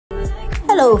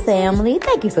Hello, family.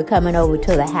 Thank you for coming over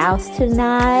to the house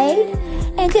tonight.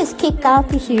 And just kick off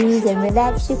your shoes and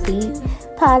relax your feet.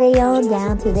 Party on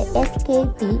down to the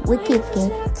SK beat. We're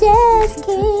kicking. Just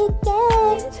kicking.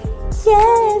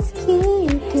 Just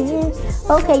kicking.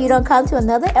 Okay, you don't come to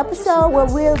another episode where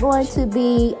we're going to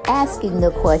be asking the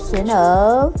question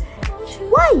of,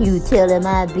 why you telling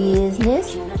my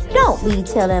business? Don't be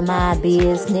telling my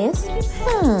business.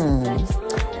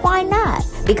 Why not?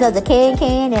 Because a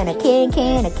can and a can,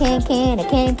 a can, a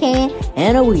can,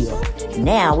 and a wheel.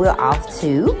 Now we're off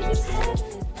to...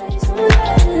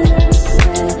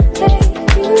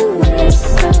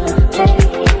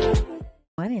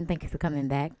 And thank you for coming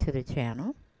back to the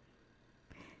channel.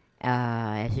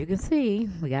 As you can see,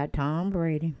 we got Tom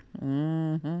Brady.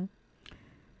 Don't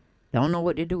know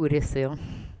what to do with himself.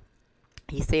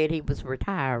 He said he was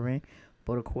retiring,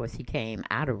 but of course he came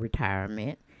out of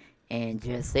retirement. And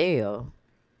Gisele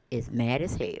is mad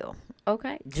as hell.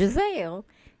 Okay? Gisele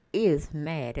is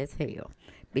mad as hell.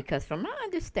 Because from my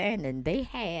understanding, they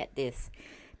had this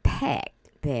pact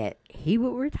that he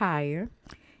would retire.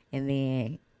 And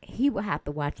then he would have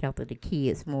to watch after the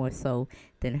kids more so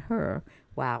than her.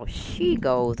 While she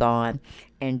goes on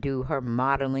and do her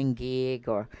modeling gig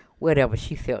or whatever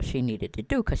she felt she needed to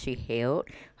do. Because she held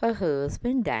her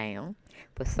husband down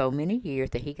for so many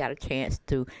years that he got a chance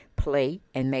to play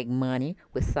and make money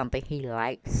with something he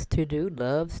likes to do,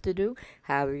 loves to do,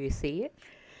 however you see it.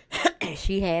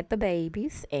 She had the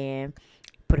babies and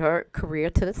put her career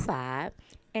to the side,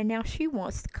 and now she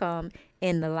wants to come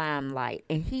in the limelight,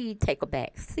 and he take a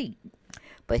back seat.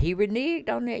 But he reneged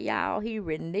on that, y'all. He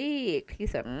reneged. He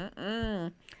said,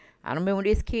 I done been with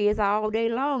these kids all day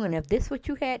long, and if this what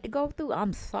you had to go through,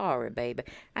 I'm sorry, baby.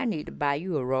 I need to buy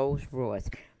you a Rolls Royce.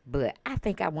 But I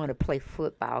think I want to play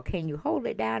football. Can you hold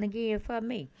it down again for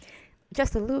me?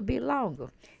 Just a little bit longer.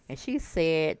 And she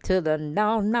said to the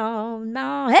no,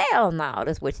 hell no.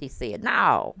 That's what she said.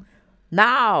 No,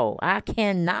 I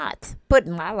cannot put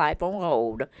my life on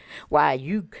hold while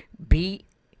you be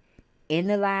in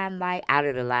the limelight, out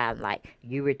of the limelight.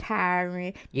 You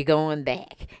retiring, you're going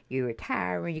back. You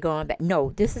retiring, you're going back.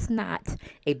 No, this is not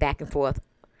a back and forth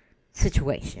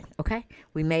situation, okay?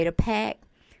 We made a pact.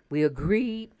 We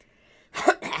agreed.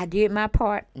 I did my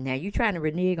part. Now you trying to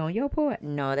renege on your part?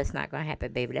 No, that's not going to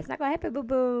happen, baby. That's not going to happen,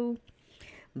 boo-boo.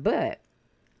 But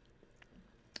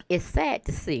it's sad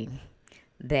to see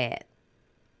that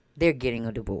they're getting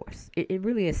a divorce. It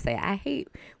really is sad. I hate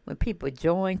when people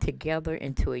join together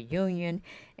into a union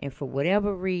and for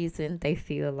whatever reason they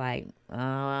feel like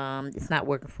it's not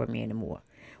working for me anymore.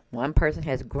 One person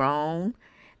has grown.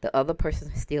 The other person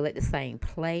is still at the same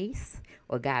place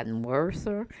or gotten worse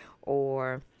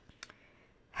or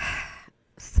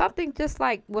something just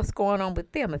like what's going on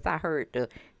with them. If I heard the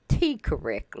T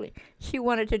correctly, she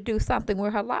wanted to do something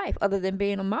with her life other than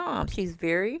being a mom. She's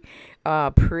very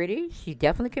pretty. She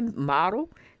definitely can model.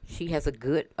 She has a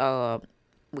good,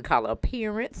 we call it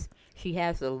appearance. She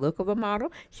has the look of a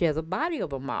model. She has a body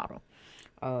of a model.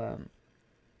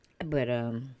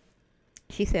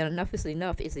 She said, enough is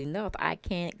enough is enough. I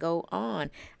can't go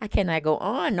on. I cannot go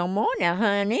on no more now,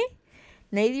 honey.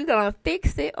 Now, you going to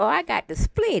fix it or I got to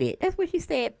split it. That's what she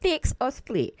said, fix or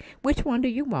split. Which one do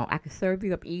you want? I can serve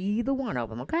you up either one of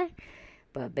them, okay?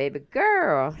 But, baby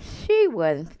girl, she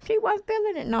wasn't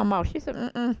feeling it no more. She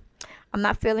said, I'm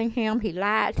not feeling him. He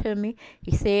lied to me.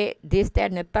 He said this,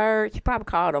 that, and the third. She probably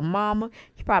called her mama.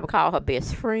 She probably called her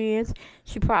best friends.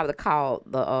 She probably called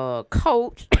the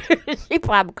coach. She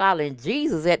probably calling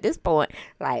Jesus at this point.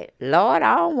 Like, Lord,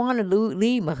 I don't want to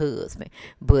leave my husband.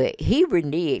 But he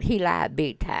reneged. He lied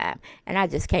big time. And I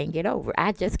just can't get over it.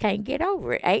 I just can't get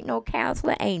over it. Ain't no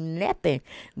counselor. Ain't nothing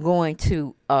going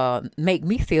to make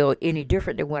me feel any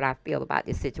different than what I feel about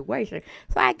this situation.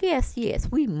 So I guess, yes,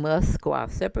 we must go our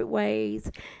separate ways.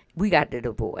 We got the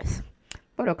divorce.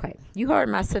 But okay, you heard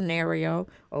my scenario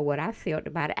or what I felt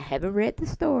about it. I haven't read the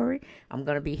story. I'm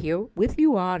going to be here with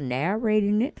you all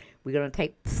narrating it. We're going to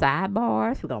take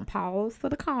sidebars. We're going to pause for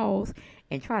the calls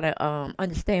and try to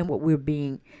understand what we're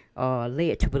being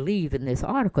led to believe in this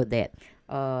article that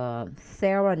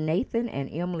Sarah Nathan and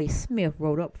Emily Smith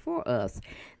wrote up for us.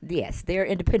 Yes, they're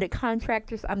independent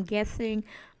contractors, I'm guessing,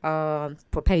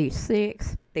 for page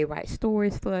 6. They write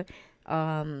stories for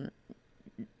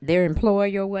their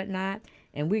employer or whatnot,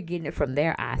 and we're getting it from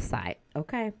their eyesight,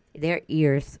 okay? Their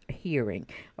ears hearing,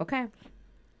 okay?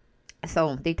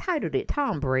 So they titled it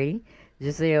Tom Brady,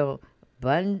 Gisele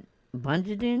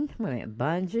Bundchen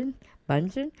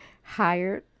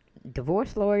hired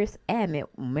divorce lawyers amid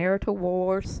marital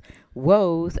wars,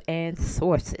 woes, and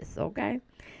sources, okay?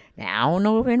 Now, I don't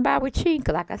know if anybody would cheat,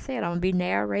 because like I said, I'm going to be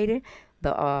narrating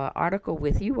the article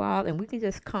with you all, and we can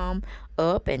just come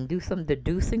up and do some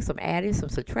deducing, some adding, some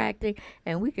subtracting,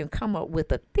 and we can come up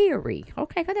with a theory.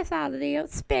 Okay, because that's all it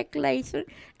is, speculation,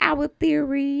 our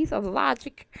theories of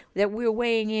logic that we're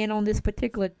weighing in on this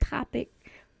particular topic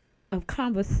of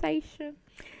conversation.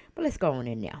 But let's go on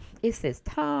in now. It says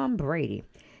Tom Brady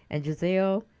and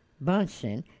Gisele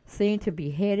Bundchen seem to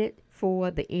be headed for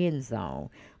the end zone.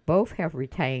 Both have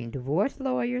retained divorce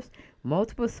lawyers,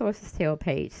 multiple sources tell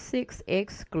page 6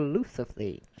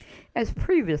 exclusively. As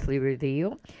previously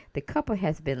revealed, the couple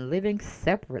has been living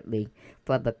separately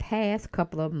for the past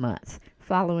couple of months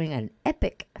following an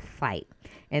epic fight,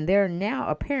 and they're now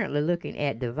apparently looking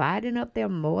at dividing up their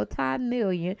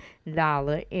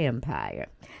multi-million-dollar empire.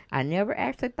 I never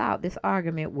actually thought this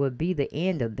argument would be the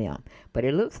end of them, but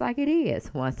it looks like it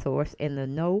is, one source in the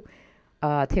know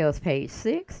tells page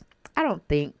 6. I don't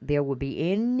think there will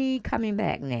be any coming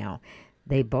back now.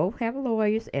 They both have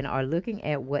lawyers and are looking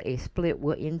at what a split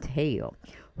will entail,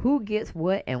 who gets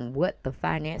what, and what the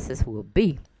finances will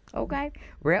be. Okay,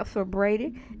 reps for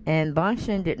Brady and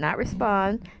Bundchen did not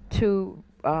respond to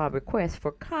requests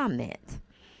for comment.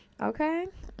 Okay.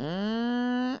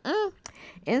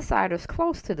 Insiders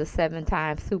close to the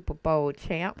 7-time Super Bowl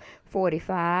champ,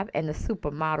 45, and the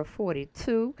supermodel,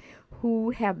 42,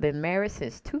 who have been married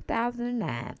since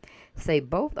 2009, say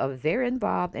both are very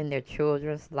involved in their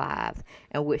children's lives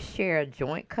and would share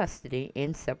joint custody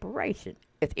in separation,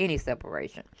 if any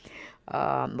separation.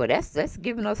 But that's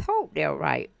giving us hope there,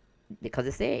 right? Because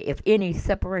it said if any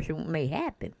separation may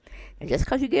happen. And just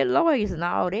because you get lawyers and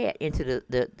all that into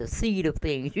the seed of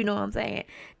things, you know what I'm saying,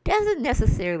 doesn't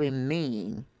necessarily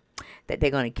mean that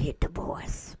they're going to get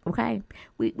divorced. Okay,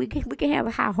 we can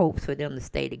have high hopes for them to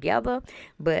stay together,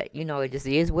 but you know, it just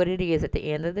is what it is at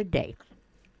the end of the day.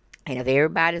 And if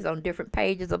everybody's on different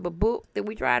pages of a book that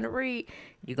we're trying to read,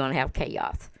 you're going to have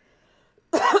chaos.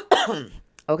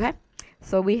 Okay,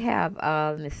 so we have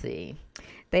let me see.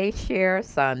 They share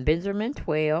son Benjamin,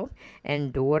 12,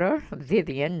 and daughter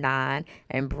Vivian, 9,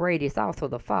 and Brady is also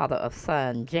the father of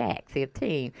son Jack,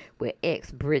 15, with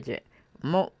ex Bridget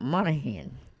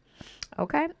Monahan.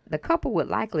 Okay, the couple would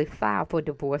likely file for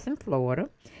divorce in Florida,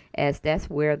 as that's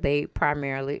where they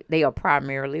are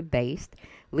primarily based,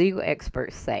 legal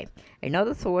experts say.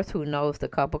 Another source who knows the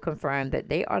couple confirmed that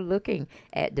they are looking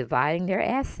at dividing their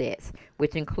assets,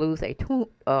 which includes a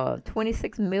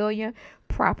 $26 million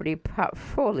property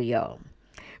portfolio.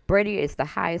 Brady is the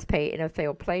highest paid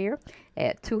NFL player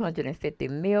at $250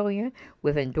 million,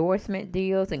 with endorsement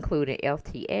deals including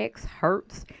FTX,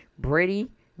 Hertz, Brady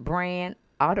brand,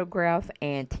 Autograph,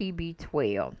 and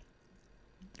TB12.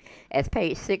 As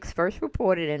page 6 first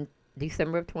reported in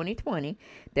December of 2020,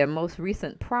 their most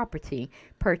recent property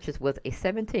purchase was a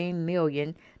 $17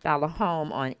 million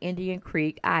home on Indian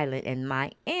Creek Island in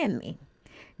Miami,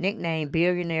 nicknamed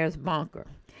Billionaire's Bunker.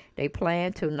 They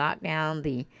plan to knock down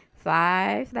the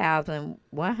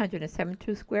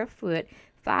 5,172 square foot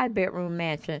 5-bedroom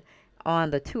mansion on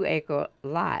the 2-acre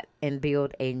lot and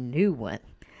build a new one.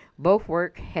 Both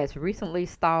work has recently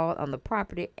stalled on the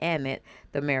property amid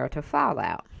the marital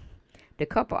fallout. The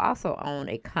couple also own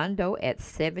a condo at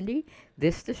 70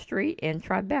 Vista Street in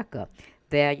Tribeca,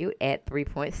 valued at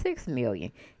 $3.6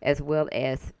 million, as well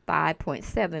as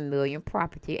 $5.7 million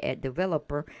property at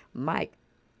developer Mike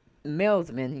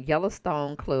Melsman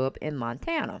Yellowstone Club in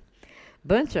Montana.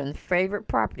 Bundchen's favorite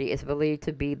property is believed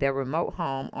to be their remote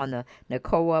home on the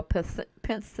Nicoya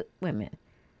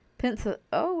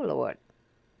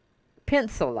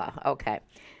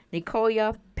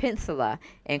Peninsula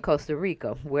in Costa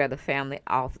Rica, where the family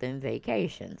often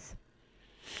vacations.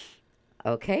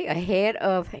 Okay, ahead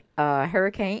of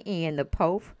Hurricane Ian, the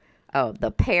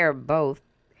pair both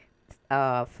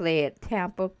fled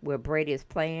Tampa, where Brady is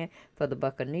playing for the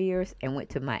Buccaneers, and went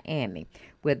to Miami,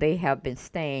 where they have been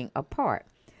staying apart.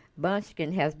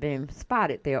 Bundchen has been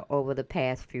spotted there over the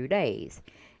past few days.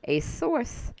 A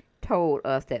source told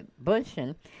us that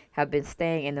Bundchen have been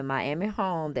staying in the Miami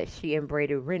home that she and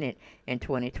Brady rented in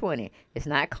 2020. It's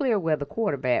not clear where the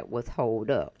quarterback was holed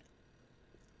up.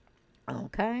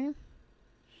 Okay.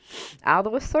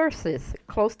 Although sources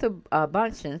close to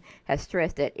Bundchen has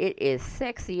stressed that it is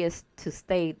sexiest to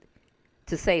say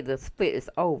the split is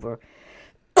over,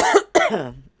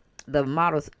 the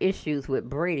model's issues with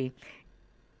Brady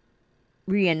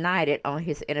reunited on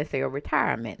his NFL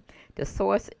retirement. The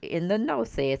source in the know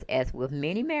says, as with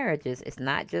many marriages, it's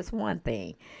not just one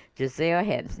thing. Gisele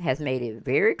has made it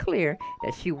very clear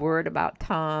that she worried about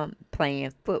Tom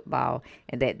playing football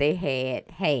and that they had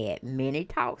many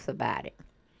talks about it.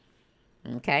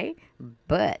 Okay,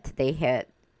 but they have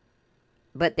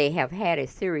had a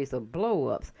series of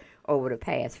blow-ups over the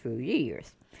past few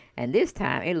years. And this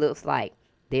time it looks like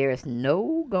there's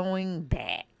no going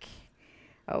back.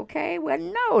 Okay, well,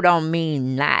 no don't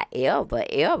mean not ever,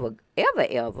 ever, ever,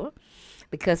 ever,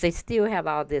 because they still have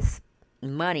all this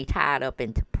money tied up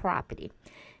into property,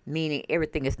 meaning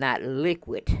everything is not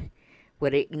liquid.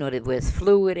 Where it, that was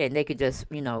fluid and they could just,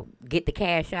 get the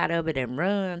cash out of it and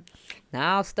run.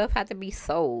 Now stuff has to be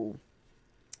sold.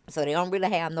 So they don't really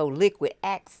have no liquid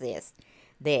access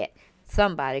that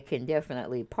somebody can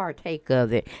definitely partake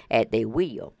of it at their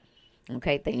will.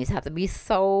 Okay, things have to be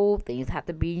sold, things have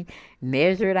to be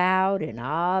measured out and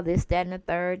all this, that, and the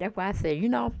third. That's why I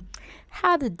said,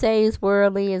 how today's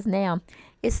world is now,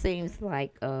 it seems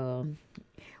like when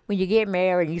you get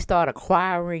married and you start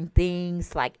acquiring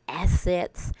things like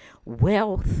assets,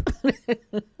 wealth,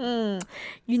 you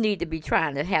need to be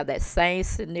trying to have that same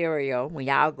scenario when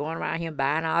y'all going around here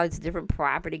buying all this different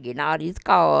property, getting all these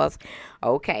cars.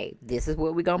 Okay, this is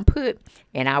what we're going to put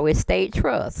in our estate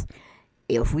trust.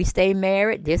 If we stay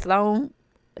married this long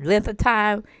length of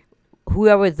time,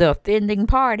 whoever is the offending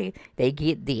party, they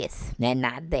get this and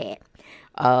not that.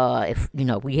 If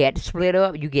we had to split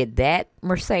up, you get that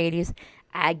Mercedes,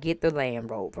 I get the Land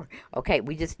Rover. Okay,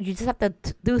 you just have to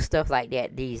do stuff like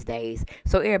that these days,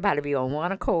 so everybody be on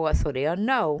one accord, so they'll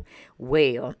know.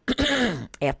 Well,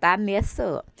 if I mess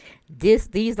up, these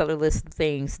are the list of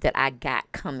things that I got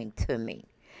coming to me.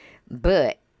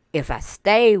 But if I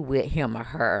stay with him or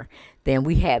her, then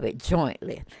we have it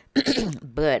jointly.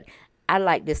 But I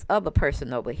like this other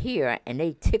person over here, and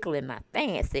they tickling my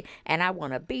fancy, and I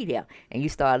want to be there. And you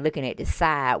start looking at the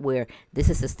side where this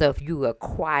is the stuff you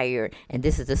acquired, and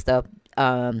this is the stuff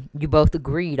you both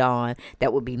agreed on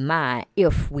that would be mine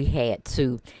if we had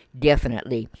to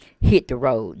definitely hit the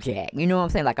road, Jack. You know what I'm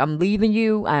saying? Like, I'm leaving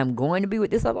you. I'm going to be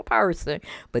with this other person,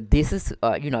 but this is,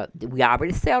 we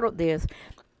already settled this.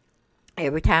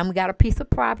 Every time we got a piece of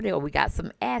property or we got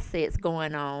some assets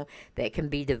going on that can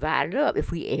be divided up,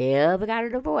 if we ever got a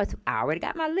divorce, I already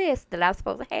got my list that I'm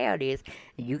supposed to have this,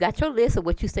 and you got your list of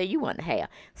what you say you want to have.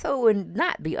 So it would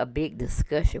not be a big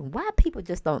discussion. Why people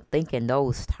just don't think in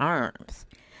those terms?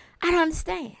 I don't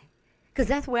understand. Because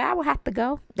that's where I would have to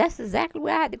go. That's exactly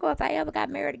where I had to go if I ever got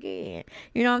married again.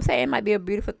 You know what I'm saying? It might be a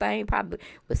beautiful thing. Probably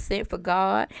was sent for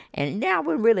God. And now I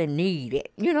wouldn't really need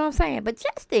it. You know what I'm saying? But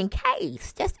just in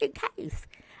case,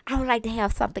 I would like to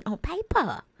have something on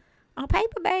paper. On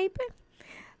paper, baby.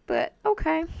 But,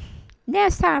 okay. Now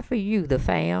it's time for you, the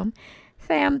fam.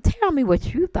 Fam, tell me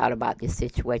what you thought about this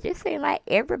situation. It seems like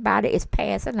everybody is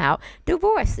passing out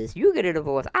divorces. You get a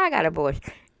divorce. I got a divorce.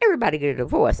 Everybody get a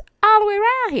divorce. All the way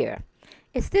around here.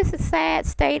 Is this a sad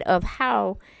state of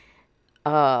how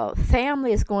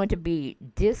family is going to be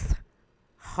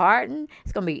disheartened?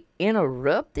 It's going to be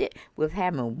interrupted with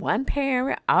having one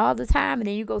parent all the time, and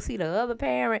then you go see the other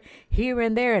parent here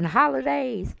and there in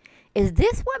holidays. Is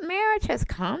this what marriage has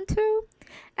come to?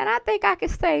 And I think I can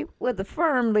say with a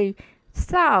firmly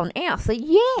sound answer,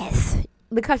 yes.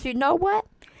 Because you know what?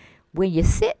 When you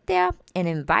sit there and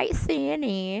invite sin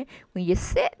in, when you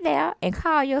sit there and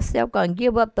call yourself going to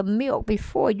give up the milk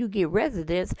before you get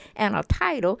residence and a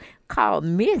title called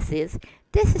Mrs.,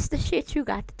 this is the shit you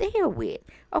got to deal with.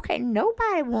 Okay,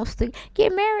 nobody wants to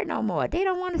get married no more. They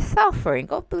don't want to suffer and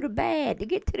go through the bad to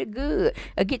get to the good,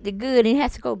 or get the good and it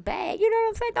has to go bad. You know what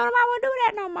I'm saying? Don't nobody want to do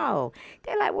that no more.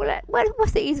 They're like, well,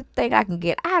 what's the easy thing I can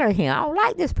get out of here? I don't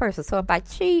like this person, so if I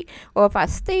cheat or if I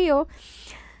steal,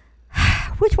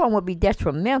 which one would be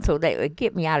detrimental that would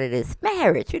get me out of this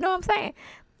marriage? You know what I'm saying?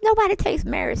 Nobody takes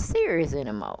marriage serious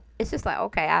anymore. It's just like,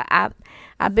 okay,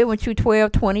 I've been with you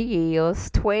 12 to 20 years,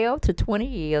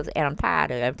 and I'm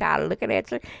tired of it. I'm tired of looking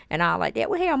at you and all like that.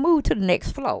 Well, hell, move to the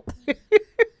next floor.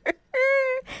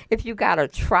 If you got a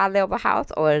tri-level house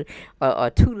or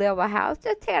a two-level house,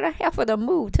 just tell the heifer to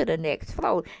move to the next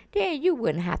floor. Then you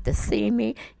wouldn't have to see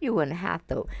me. You wouldn't have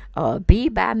to be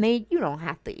by me. You don't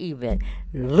have to even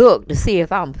look to see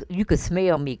if you could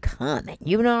smell me coming.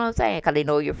 You know what I'm saying? Because they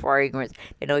know your fragrance.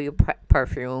 They know your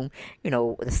perfume. You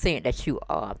know, the scent that you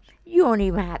are. You don't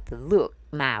even have to look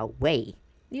my way.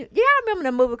 Y'all remember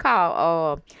the movie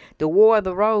called The War of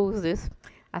the Roses?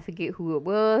 I forget who it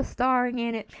was starring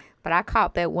in it. But I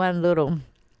caught that one little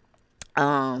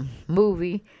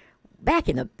movie back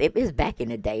in the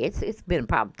day. It's been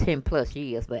probably 10 plus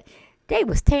years, but they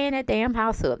was tearing that damn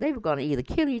house up. They were gonna either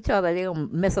kill each other, they gonna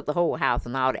mess up the whole house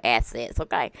and all the assets.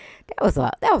 Okay, that was a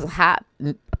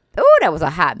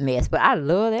hot mess. But I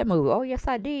love that movie. Oh yes,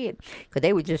 I did, because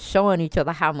they were just showing each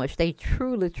other how much they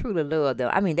truly loved them.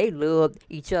 I mean, they loved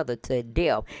each other to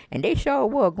death, and they sure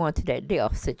were going to that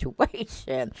death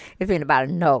situation. If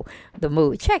anybody know the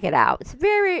movie, check it out. It's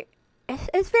very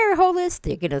it's very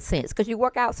holistic in a sense, because you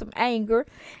work out some anger,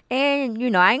 and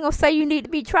I ain't gonna say you need to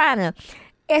be trying to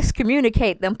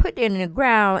excommunicate them, put them in the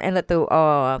ground, and let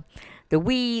the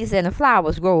weeds and the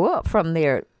flowers grow up from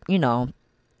their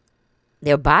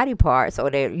their body parts,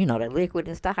 or their their liquid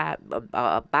and stuff.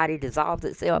 How body dissolves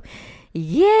itself.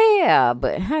 Yeah,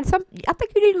 but honey, I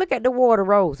think you need to look at the water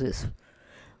roses,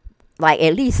 like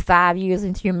at least 5 years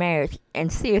into your marriage,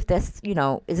 and see if that's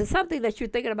is it something that you're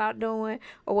thinking about doing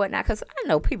or whatnot. Because I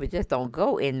know people just don't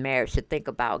go in marriage to think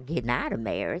about getting out of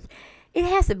marriage. It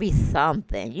has to be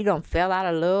something. You don't fell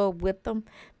out of love with them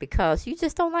because you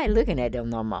just don't like looking at them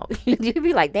no more. You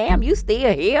be like, damn, you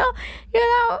still here?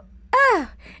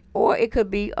 Or it could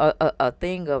be a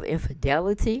thing of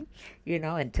infidelity,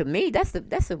 and to me, that's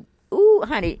a ooh,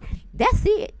 honey, that's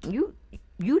it. You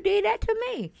did that to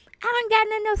me. I ain't got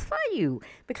nothing else for you.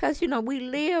 Because, we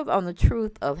live on the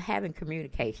truth of having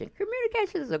communication.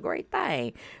 Communication is a great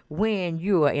thing when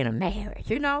you are in a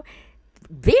marriage,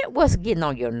 Vent what's getting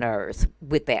on your nerves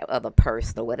with that other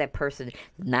person, or what that person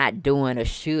not doing or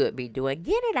should be doing.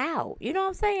 Get it out. You know what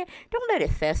I'm saying? Don't let it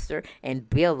fester and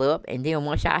build up, and then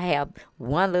once y'all have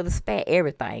one little spat,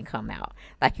 everything come out.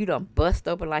 Like you done bust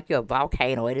open like you're a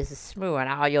volcano, and it's spewing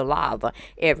all your lava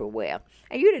everywhere.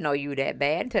 And you didn't know you were that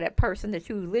bad until that person that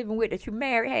you was living with, that you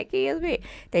married, had kids with,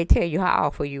 they tell you how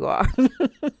awful you are.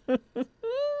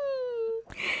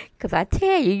 Because I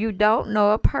tell you, you don't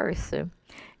know a person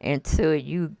until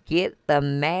you get the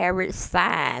marriage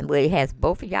sign where it has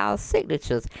both of y'all's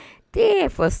signatures. Then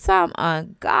for some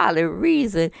ungodly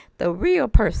reason, the real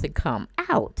person come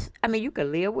out. I mean, you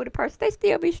can live with a person, they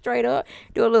still be straight up,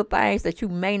 do little things that you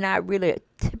may not really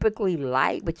typically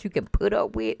like, but you can put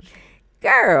up with.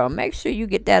 Girl, make sure you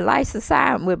get that license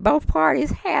signed with both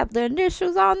parties have the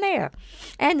initials on there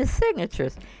and the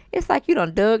signatures. It's like you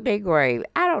done dug their grave.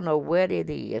 I don't know what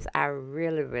it is. I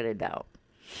really, really don't.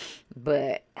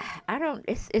 But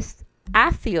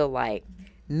I feel like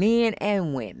men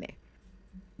and women,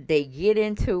 they get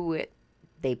into it,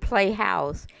 they play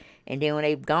house, and then when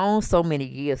they've gone so many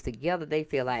years together, they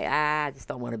feel like, I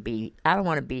don't want to be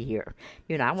here.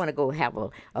 I want to go have a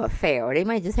affair. Or they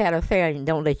might just have an affair and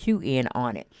don't let you in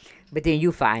on it. But then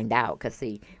you find out, because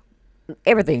see,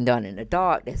 everything done in the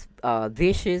dark that's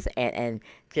vicious and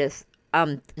just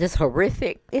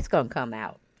horrific, it's going to come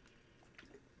out.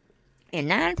 And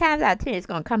 9 times out of 10, it's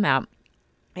going to come out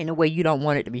in a way you don't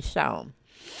want it to be shown.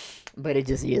 But it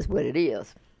just is what it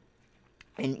is.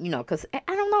 And, because,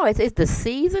 I don't know, it's the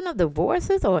season of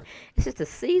divorces, or it's just the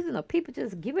season of people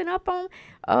just giving up on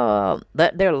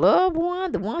their loved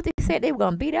one, the ones they said they were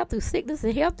going to beat up through sickness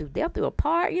and health, through death, through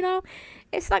apart,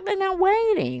 It's like they're not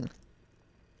waiting.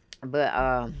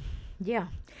 But, yeah,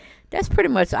 that's pretty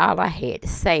much all I had to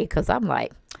say, because I'm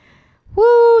like,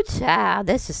 woo, child,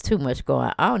 that's just too much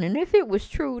going on. And if it was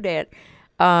true that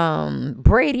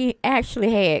Brady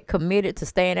actually had committed to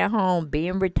staying at home,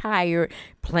 being retired,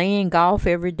 playing golf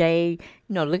every day,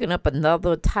 looking up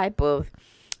another type of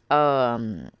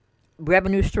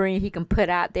revenue stream he can put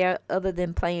out there other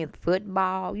than playing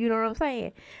football, you know what I'm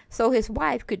saying? So his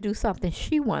wife could do something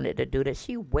she wanted to do that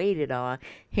she waited on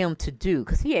him to do,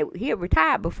 because he had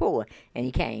retired before and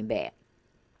he came back.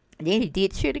 Then he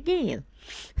did shit again.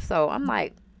 So I'm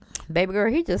like, baby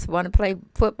girl, he just want to play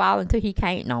football until he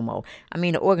can't no more. I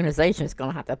mean, the organization is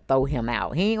going to have to throw him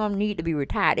out. He ain't going to need to be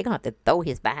retired. They're going to have to throw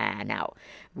his behind out.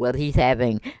 Whether he's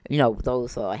having,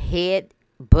 those head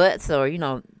butts, or,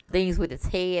 things with his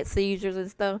head, seizures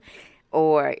and stuff.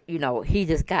 Or, he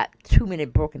just got too many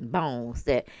broken bones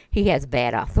that he has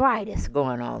bad arthritis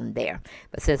going on there.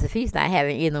 But since if he's not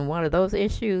having either one of those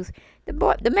issues,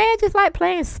 the man just like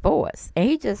playing sports. And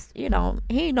he just, he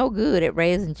ain't no good at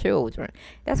raising children.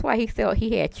 That's why he felt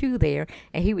he had you there,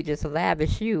 and he would just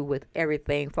lavish you with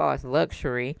everything as far as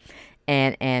luxury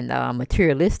and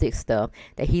materialistic stuff,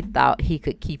 that he thought he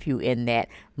could keep you in that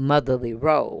motherly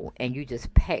role, and you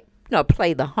just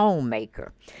play the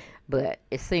homemaker. But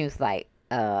it seems like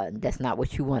that's not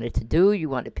what you wanted to do. You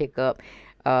wanted to pick up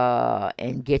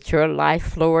and get your life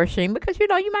flourishing, because,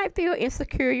 you might feel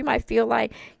insecure. You might feel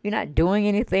like you're not doing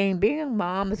anything. Being a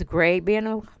mom is great. Being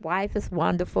a wife is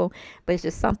wonderful. But it's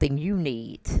just something you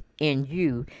need in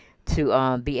you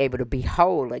to be able to be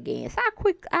whole again. So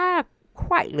I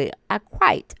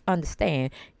quite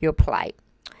understand your plight,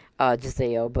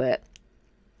 Gisele. But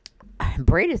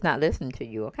Brady's not listening to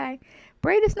you, okay?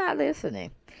 Brady's not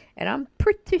listening. And I'm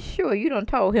pretty sure you done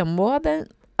told him more than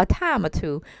a time or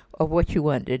two of what you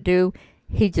wanted to do.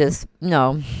 He just,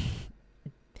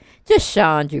 just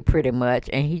shunned you pretty much.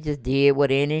 And he just did what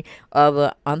any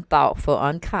other unthoughtful,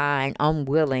 unkind,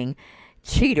 unwilling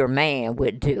cheater man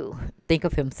would do. Think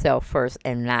of himself first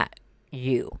and not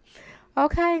you.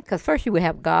 Okay, because first you would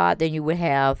have God, then you would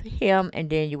have him, and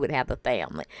then you would have the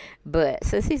family. But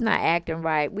since he's not acting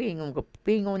right, we ain't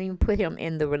gonna even put him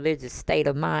in the religious state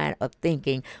of mind of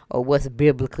thinking of what's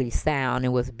biblically sound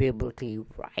and what's biblically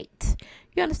right.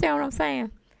 You understand what I'm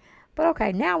saying? But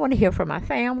okay, now I want to hear from my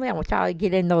family. I want y'all to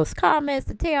get in those comments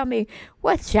to tell me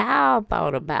what y'all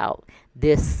thought about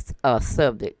this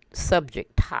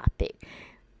subject topic.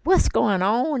 What's going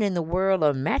on in the world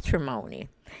of matrimony?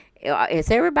 Is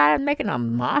everybody making a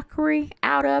mockery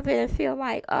out of it and feel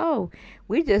like, oh,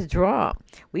 we just drunk.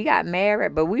 We got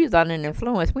married, but we was under an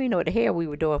influence. We know what the hell we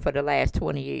were doing for the last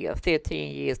 20 years,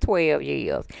 15 years, 12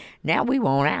 years. Now we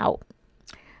want out.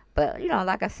 But,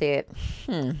 like I said,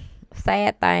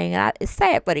 sad thing. It's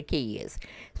sad for the kids,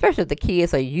 especially if the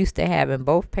kids are used to having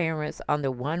both parents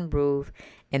under one roof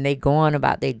and they going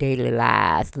about their daily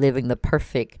lives, living the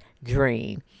perfect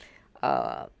dream,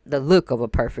 the look of a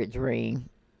perfect dream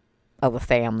of a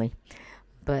family.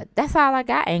 But that's all I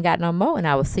got. I ain't got no more, and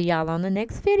I will see y'all on the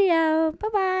next video. Bye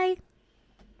bye.